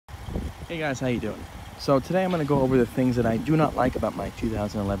Hey guys, how you doing? So today I'm going to go over the things that I do not like about my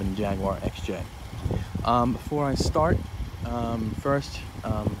 2011 Jaguar XJ. Before I start, first,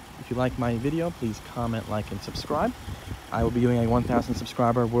 if you like my video, please comment, like, and subscribe. I will be doing a 1,000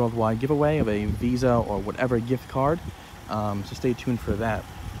 subscriber worldwide giveaway of a Visa or whatever gift card, so stay tuned for that.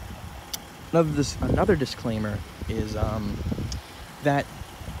 Another disclaimer is that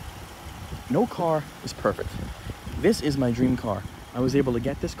no car is perfect. This is my dream car. I was able to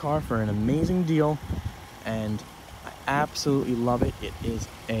get this car for an amazing deal, and I absolutely love it. It is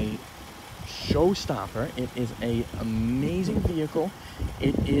a showstopper. It is an amazing vehicle.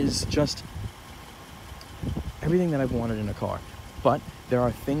 It is just everything that I've wanted in a car. But there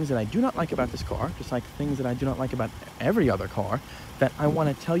are things that I do not like about this car, just like things that I do not like about every other car, that I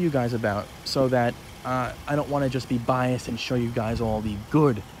want to tell you guys about, so that I don't want to just be biased and show you guys all the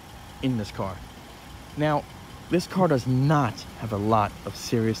good in this car. Now, this car does not have a lot of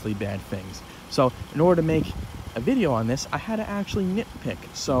seriously bad things. So in order to make a video on this, I had to actually nitpick.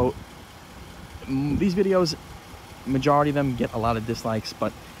 So these videos, majority of them get a lot of dislikes.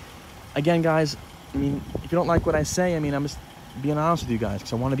 But again, guys, I mean, if you don't like what I say, I mean, I'm just being honest with you guys,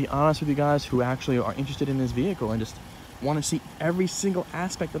 because I want to be honest with you guys who actually are interested in this vehicle and just want to see every single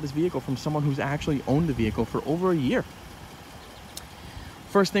aspect of this vehicle from someone who's actually owned the vehicle for over a year.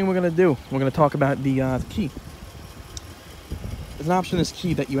 First thing we're going to do, we're going to talk about the key. There's an option in this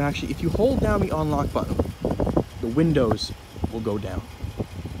key that you actually, if you hold down the unlock button, the windows will go down.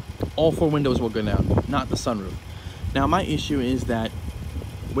 All four windows will go down, not the sunroof. Now, my issue is that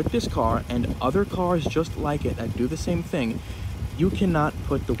with this car and other cars just like it that do the same thing, you cannot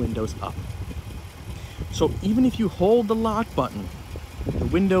put the windows up. So even if you hold the lock button, the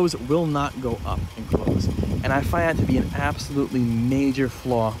windows will not go up and close. And I find that to be an absolutely major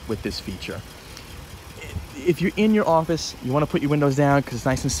flaw with this feature. If you're in your office, you want to put your windows down because it's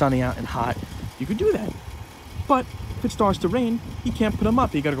nice and sunny out and hot, you could do that. But if it starts to rain, you can't put them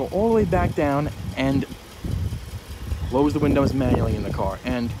up. You got to go all the way back down and close the windows manually in the car.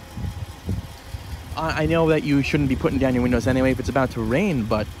 And I know that you shouldn't be putting down your windows anyway if it's about to rain,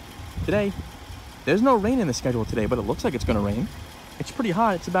 but today, there's no rain in the schedule today, but it looks like it's going to rain. It's pretty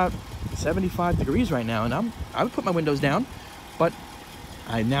hot. It's about 75 degrees right now, and I would put my windows down, but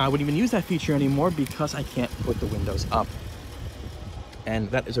I wouldn't even use that feature anymore because I can't put the windows up. And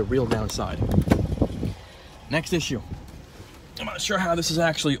that is a real downside. Next issue. I'm not sure how this is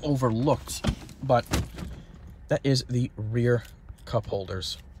actually overlooked, but that is the rear cup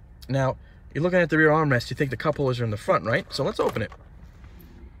holders. Now, you're looking at the rear armrest, you think the cup holders are in the front, right? So let's open it.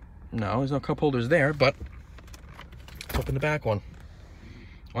 No, there's no cup holders there, but let's open the back one.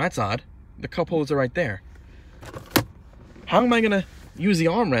 Well, that's odd. The cup holders are right there. How am I gonna use the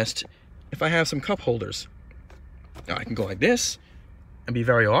armrest if I have some cup holders? Now, I can go like this and be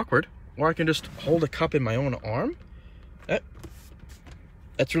very awkward, or I can just hold a cup in my own arm.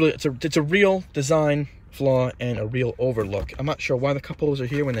 That's really, it's a real design flaw and a real overlook. I'm not sure why the cup holders are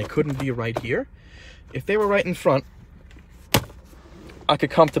here when they couldn't be right here. If they were right in front, I could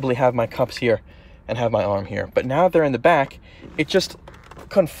comfortably have my cups here and have my arm here. But now they're in the back, it just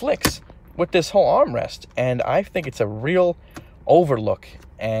conflicts with this whole armrest, and I think it's a real overlook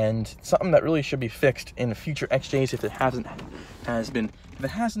and something that really should be fixed in future XJs if it hasn't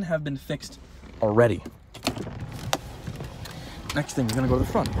been fixed already. Next thing, we're gonna go to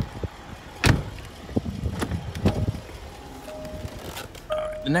the front.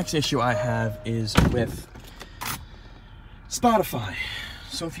 The next issue I have is with Spotify.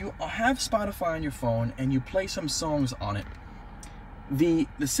 So if you have Spotify on your phone and you play some songs on it, the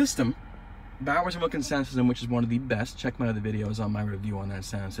system, Bowers & Wilkins sound system, which is one of the best, check my other videos on my review on that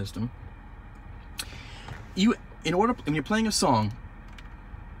sound system. When you're playing a song,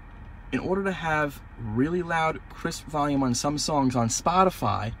 in order to have really loud, crisp volume on some songs on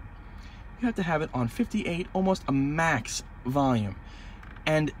Spotify, you have to have it on 58, almost a max volume.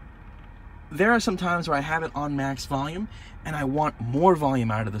 And there are some times where I have it on max volume and I want more volume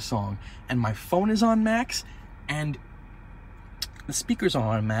out of the song, and my phone is on max and the speakers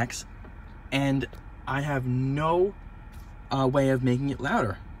are on max, and I have no way of making it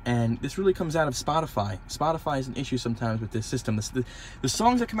louder. And this really comes out of Spotify. Spotify is an issue sometimes with this system. The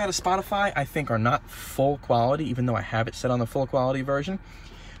songs that come out of Spotify, I think, are not full quality, even though I have it set on the full quality version.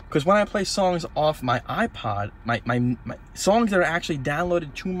 Because when I play songs off my iPod, my songs that are actually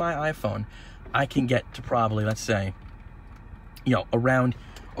downloaded to my iPhone, I can get to probably, let's say, you know,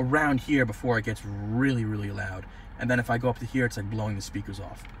 around here before it gets really, really loud. And then if I go up to here, it's like blowing the speakers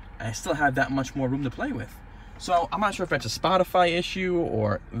off. And I still have that much more room to play with. So I'm not sure if that's a Spotify issue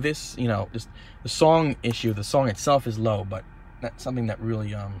or this, you know, just the song issue. The song itself is low, but that's something that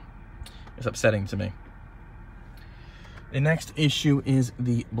really It's upsetting to me. The next issue is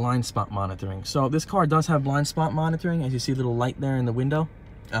the blind spot monitoring. So this car does have blind spot monitoring, as you see a little light there in the window.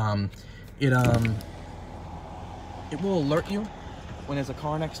 It will alert you when there's a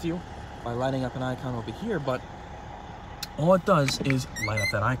car next to you by lighting up an icon over here, but all it does is light up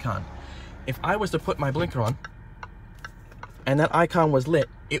that icon. If I was to put my blinker on and that icon was lit,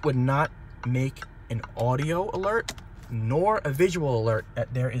 it would not make an audio alert nor a visual alert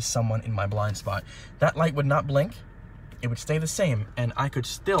that there is someone in my blind spot. That light would not blink. It would stay the same, and I could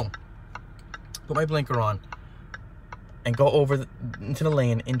still put my blinker on and go over into the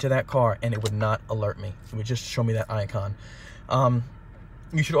lane, into that car, and it would not alert me. It would just show me that icon.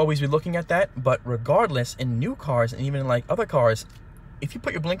 You should always be looking at that, but regardless, in new cars and even in like other cars, if you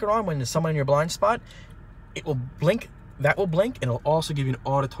put your blinker on when there's someone in your blind spot, it will blink, that will blink, and it'll also give you an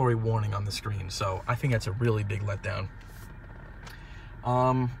auditory warning on the screen. So I think that's a really big letdown.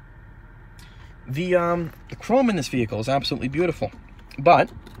 The chrome in this vehicle is absolutely beautiful, but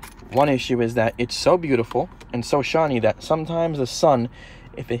one issue is that it's so beautiful and so shiny that sometimes the sun,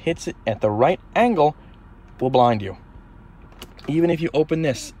 if it hits it at the right angle, will blind you. Even if you open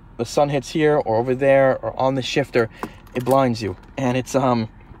this, the sun hits here or over there or on the shifter, it blinds you, and it's a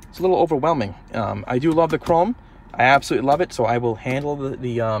little overwhelming. I do love the chrome. I absolutely love it, so I will handle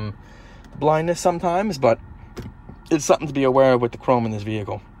the blindness sometimes, but it's something to be aware of with the chrome in this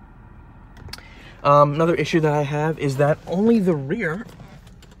vehicle. Another issue that I have is that only the rear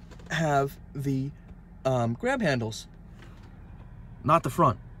have the grab handles, not the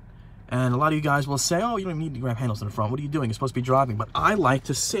front. And a lot of you guys will say, oh, you don't need the grab handles in the front. What are you doing? You're supposed to be driving. But I like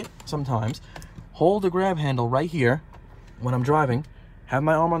to sit sometimes, hold the grab handle right here when I'm driving, have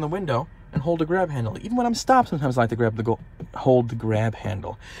my arm on the window, and hold the grab handle. Even when I'm stopped, sometimes I like to hold the grab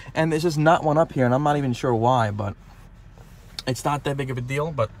handle. And there's just not one up here, and I'm not even sure why, but it's not that big of a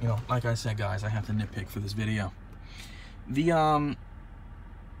deal. But, you know, like I said, guys, I have to nitpick for this video. The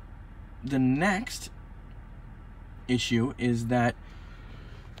next issue is that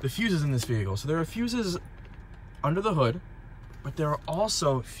the fuses in this vehicle. So there are fuses under the hood, but there are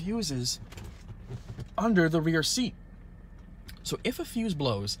also fuses under the rear seat. So if a fuse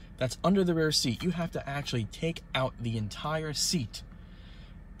blows that's under the rear seat, you have to actually take out the entire seat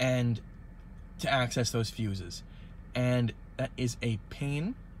and to access those fuses. And that is a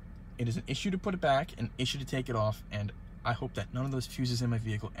pain. It is an issue to put it back, an issue to take it off, and I hope that none of those fuses in my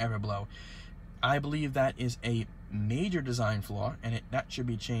vehicle ever blow. I believe that is a major design flaw, and that should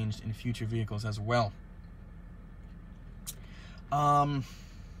be changed in future vehicles as well. Another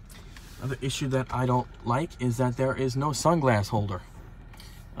issue that I don't like is that there is no sunglass holder.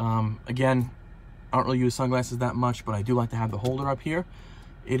 Again, I don't really use sunglasses that much, but I do like to have the holder up here.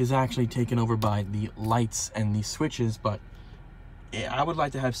 It is actually taken over by the lights and the switches, but I would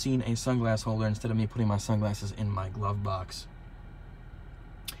like to have seen a sunglass holder instead of me putting my sunglasses in my glove box.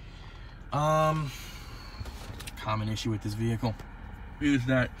 Common issue with this vehicle is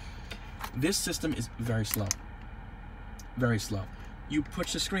that this system is very slow. Very slow. You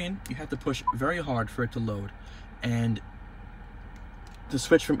push the screen, you have to push very hard for it to load. And to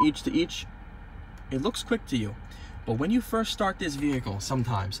switch from each to each, it looks quick to you. But when you first start this vehicle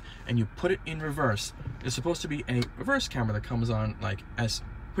sometimes, and you put it in reverse, there's supposed to be a reverse camera that comes on like as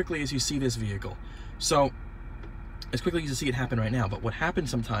quickly as you see this vehicle. So, as quickly as you see it happen right now. But what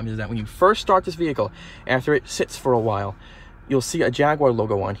happens sometimes is that when you first start this vehicle, after it sits for a while, you'll see a Jaguar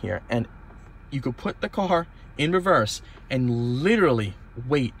logo on here, and you could put the car in reverse and literally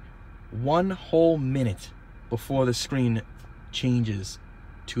wait 1 whole minute before the screen changes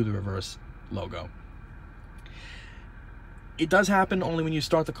to the reverse logo. It does happen only when you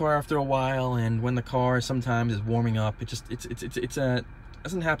start the car after a while, and when the car sometimes is warming up. It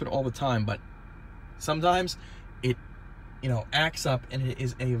doesn't happen all the time, but sometimes it, you know, acts up, and it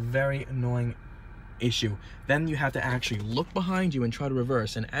is a very annoying issue. Then you have to actually look behind you and try to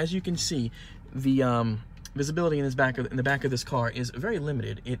reverse, and as you can see, the visibility in the back of this car is very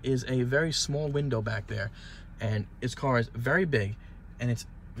limited. It is a very small window back there, and this car is very big, and it's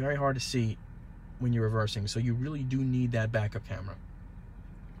very hard to see when you're reversing, so you really do need that backup camera.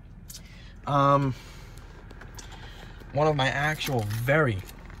 One of my actual very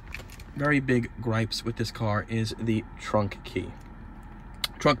big gripes with this car is the trunk key.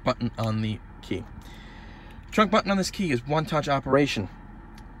 Trunk button on the key. Trunk button on this key is one-touch operation.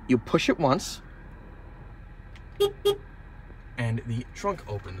 You push it once, and the trunk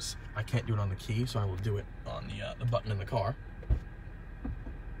opens. I can't do it on the key, so I will do it on the button in the car.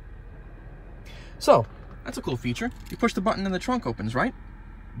 So, that's a cool feature. You push the button and the trunk opens, right?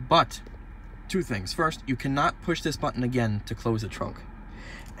 But, two things. First, you cannot push this button again to close the trunk.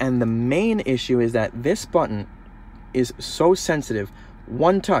 And the main issue is that this button is so sensitive.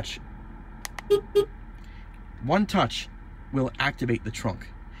 One touch will activate the trunk.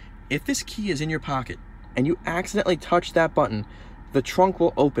 If this key is in your pocket and you accidentally touch that button, the trunk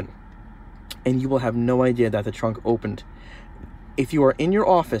will open and you will have no idea that the trunk opened. If you are in your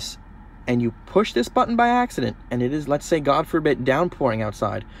office and you push this button by accident, and it is, let's say, God forbid, downpouring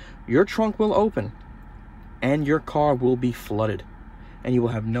outside, your trunk will open and your car will be flooded and you will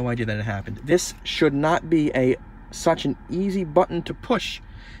have no idea that it happened. This should not be such an easy button to push.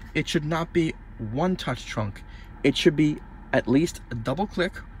 It should not be one touch trunk. It should be at least a double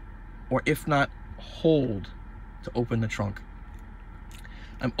click, or if not, hold to open the trunk.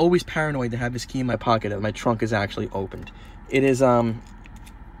 I'm always paranoid to have this key in my pocket that my trunk is actually opened. It is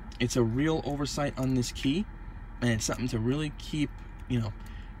it's a real oversight on this key, and it's something to really keep,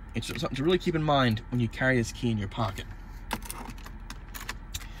 it's something to really keep in mind when you carry this key in your pocket.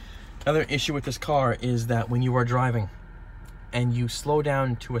 Another issue with this car is that when you are driving and you slow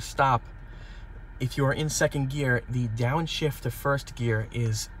down to a stop, if you are in second gear, the downshift to first gear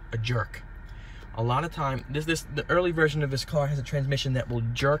is a jerk. A lot of time, the early version of this car has a transmission that will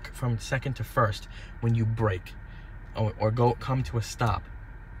jerk from second to first when you brake or come to a stop.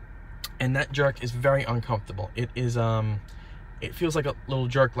 And that jerk is very uncomfortable. It is, it feels like a little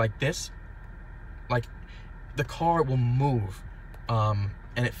jerk like this. Like the car will move.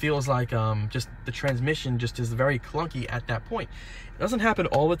 And it feels like just the transmission just is very clunky at that point. It doesn't happen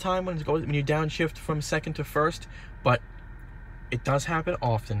all the time when you downshift from second to first, but it does happen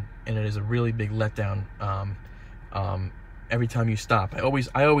often, and it is a really big letdown every time you stop. I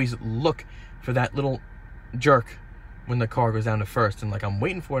always look for that little jerk when the car goes down to first, and like I'm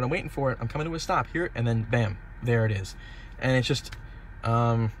waiting for it, I'm coming to a stop here, and then bam, there it is. And it's just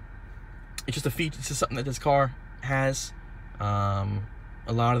a feature. It's just something that this car has.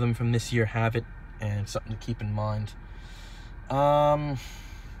 A lot of them from this year have it, and something to keep in mind. The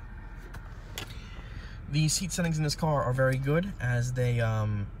seat settings in this car are very good, as they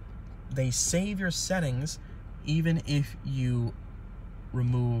save your settings even if you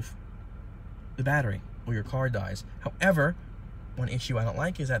remove the battery or your car dies. However, one issue I don't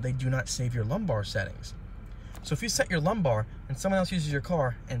like is that they do not save your lumbar settings. So if you set your lumbar and someone else uses your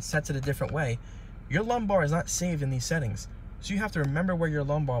car and sets it a different way, your lumbar is not saved in these settings. So you have to remember where your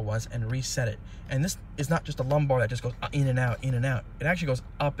lumbar was and reset it. And this is not just a lumbar that just goes in and out, in and out. It actually goes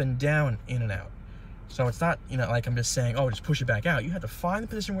up and down, in and out. So it's not, like I'm just saying, oh, just push it back out. You have to find the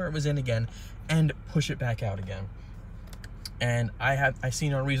position where it was in again and push it back out again. And I see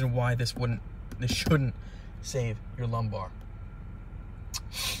no reason why this shouldn't save your lumbar.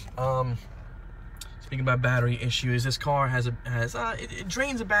 Speaking about battery issues, this car it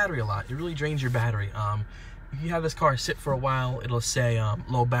drains a battery a lot. It really drains your battery. If you have this car sit for a while, it'll say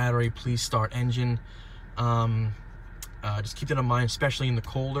low battery, please start engine. Just keep that in mind, especially in the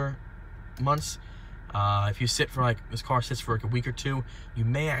colder months. If you this car sits for like a week or two, you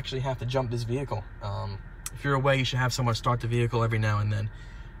may actually have to jump this vehicle. If you're away, you should have someone start the vehicle every now and then.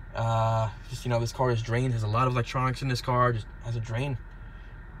 This car is drained, has a lot of electronics in this car, just has a drain.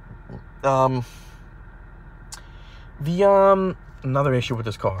 Another issue with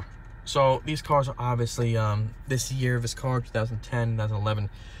this car. So these cars are obviously, this year, this car, 2010, 2011,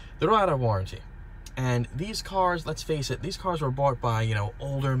 they're all out of warranty. And these cars, let's face it, these cars were bought by,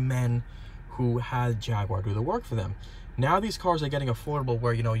 older men who had Jaguar do the work for them. Now these cars are getting affordable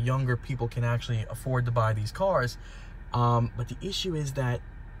where, younger people can actually afford to buy these cars. But the issue is that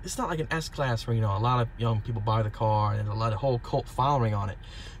it's not like an S-Class where, a lot of young people buy the car and there's a whole cult following on it.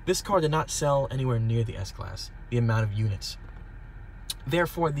 This car did not sell anywhere near the S-Class, the amount of units.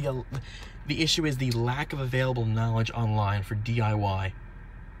 Therefore, the issue is the lack of available knowledge online for DIY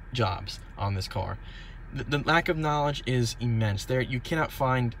jobs on this car. The lack of knowledge is immense. You cannot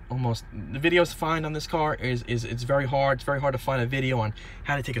find the videos to find on this car it's very hard. It's very hard to find a video on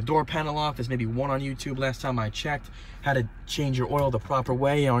how to take a door panel off. There's maybe one on YouTube last time I checked. How to change your oil the proper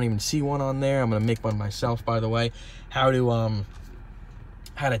way. I don't even see one on there. I'm gonna make one myself, by the way. How to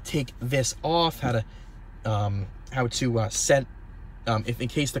take this off. How to set. If in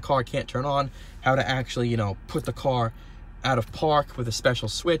case the car can't turn on, how to actually, put the car out of park with a special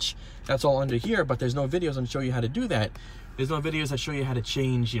switch. That's all under here, but there's no videos that show you how to do that. There's no videos that show you how to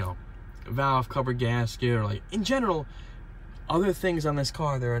change, valve cover gasket, or in general, other things on this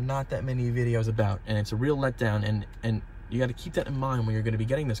car there are not that many videos about, and it's a real letdown, and you got to keep that in mind when you're going to be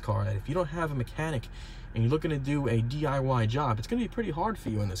getting this car, that if you don't have a mechanic and you're looking to do a DIY job, it's going to be pretty hard for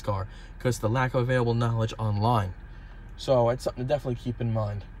you in this car because the lack of available knowledge online. So it's something to definitely keep in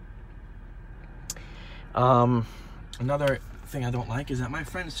mind. Another thing I don't like is that my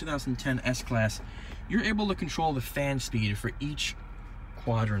friend's 2010 S-Class, you're able to control the fan speed for each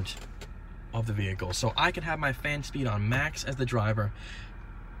quadrant of the vehicle. So I can have my fan speed on max as the driver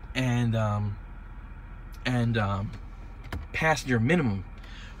and passenger minimum.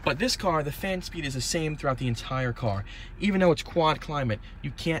 But this car, the fan speed is the same throughout the entire car. Even though it's quad climate,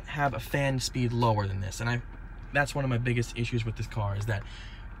 you can't have a fan speed lower than this. And that's one of my biggest issues with this car, is that,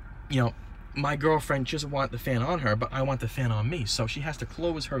 you know, my girlfriend doesn't want the fan on her, but I want the fan on me. So she has to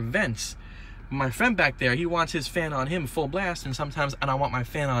close her vents. My friend back there, he wants his fan on him full blast, and sometimes I want my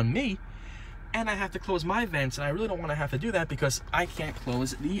fan on me, and I have to close my vents, and I really don't want to have to do that because I can't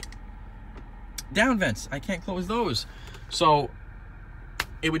close the down vents. I can't close those. So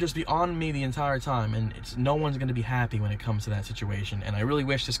it would just be on me the entire time, and no one's going to be happy when it comes to that situation. And I really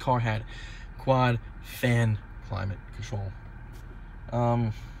wish this car had quad fan climate control.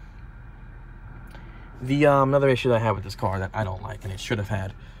 Another issue that I have with this car that I don't like, and it should have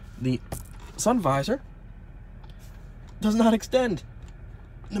had, the sun visor does not extend.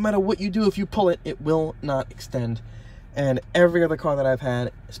 No matter what you do, if you pull it, it will not extend. And every other car that I've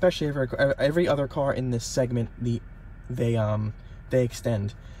had, especially every other car in this segment, they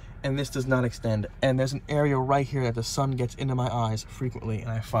extend, and this does not extend. And there's an area right here that the sun gets into my eyes frequently,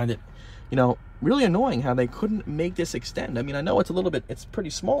 and I find it, you know, really annoying how they couldn't make this extend. I mean, I know it's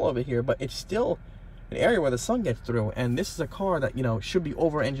pretty small over here, but it's still an area where the sun gets through. And this is a car that, you know, should be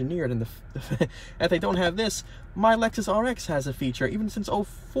over-engineered, and if they don't have this, my Lexus RX has a feature, even since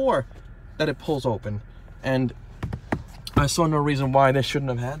 '04, that it pulls open, and I saw no reason why they shouldn't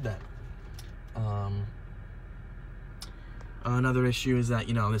have had that. Another issue is that,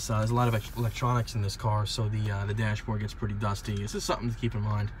 you know, there's a lot of electronics in this car, so the dashboard gets pretty dusty. This is something to keep in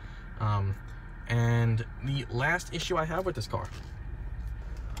mind. And the last issue I have with this car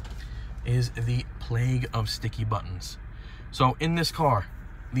is the plague of sticky buttons. So in this car,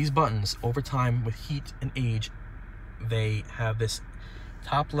 these buttons, over time with heat and age, they have this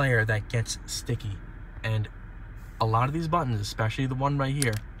top layer that gets sticky. And a lot of these buttons, especially the one right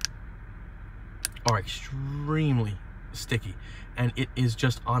here, are extremely sticky, and it is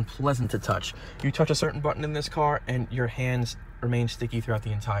just unpleasant to touch. You touch a certain button in this car and your hands remain sticky throughout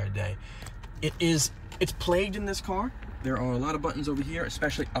the entire day. It's plagued in this car. There are a lot of buttons over here,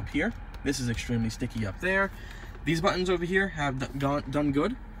 especially up here. This is extremely sticky up there. These buttons over here have done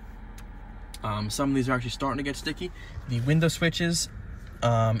good. Some of these are actually starting to get sticky. The window switches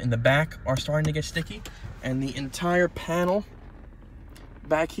in the back are starting to get sticky, and the entire panel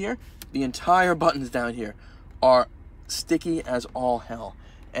back here, the entire buttons down here are sticky as all hell.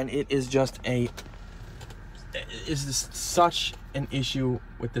 And it is just such an issue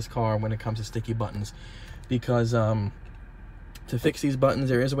with this car when it comes to sticky buttons, because to fix these buttons,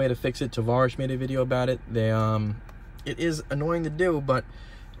 there is a way to fix it. Tavares made a video about it. It is annoying to do, but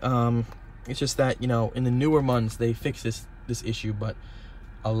it's just that, you know, in the newer months they fix this issue, but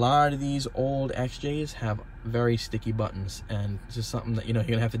a lot of these old XJs have very sticky buttons, and it's just something that, you know,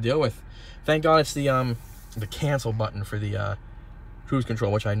 you're gonna have to deal with. Thank God it's the cancel button for the cruise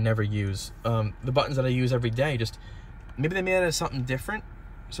control, which I never use. The buttons that I use every day, just maybe they made it as something different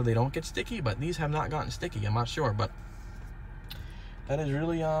so they don't get sticky, but these have not gotten sticky. I'm not sure, but that is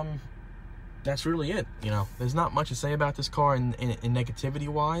really that's really it. You know, there's not much to say about this car in negativity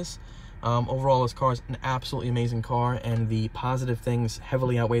wise. Overall, this car is an absolutely amazing car, and the positive things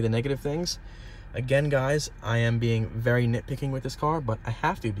heavily outweigh the negative things. Again, guys, I am being very nitpicking with this car, but I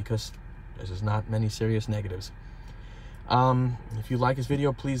have to, because there's just not many serious negatives. If you like this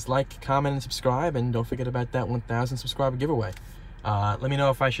video, please like, comment, and subscribe, and don't forget about that 1,000 subscriber giveaway. Let me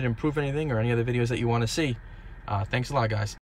know if I should improve anything or any other videos that you want to see. Thanks a lot, guys.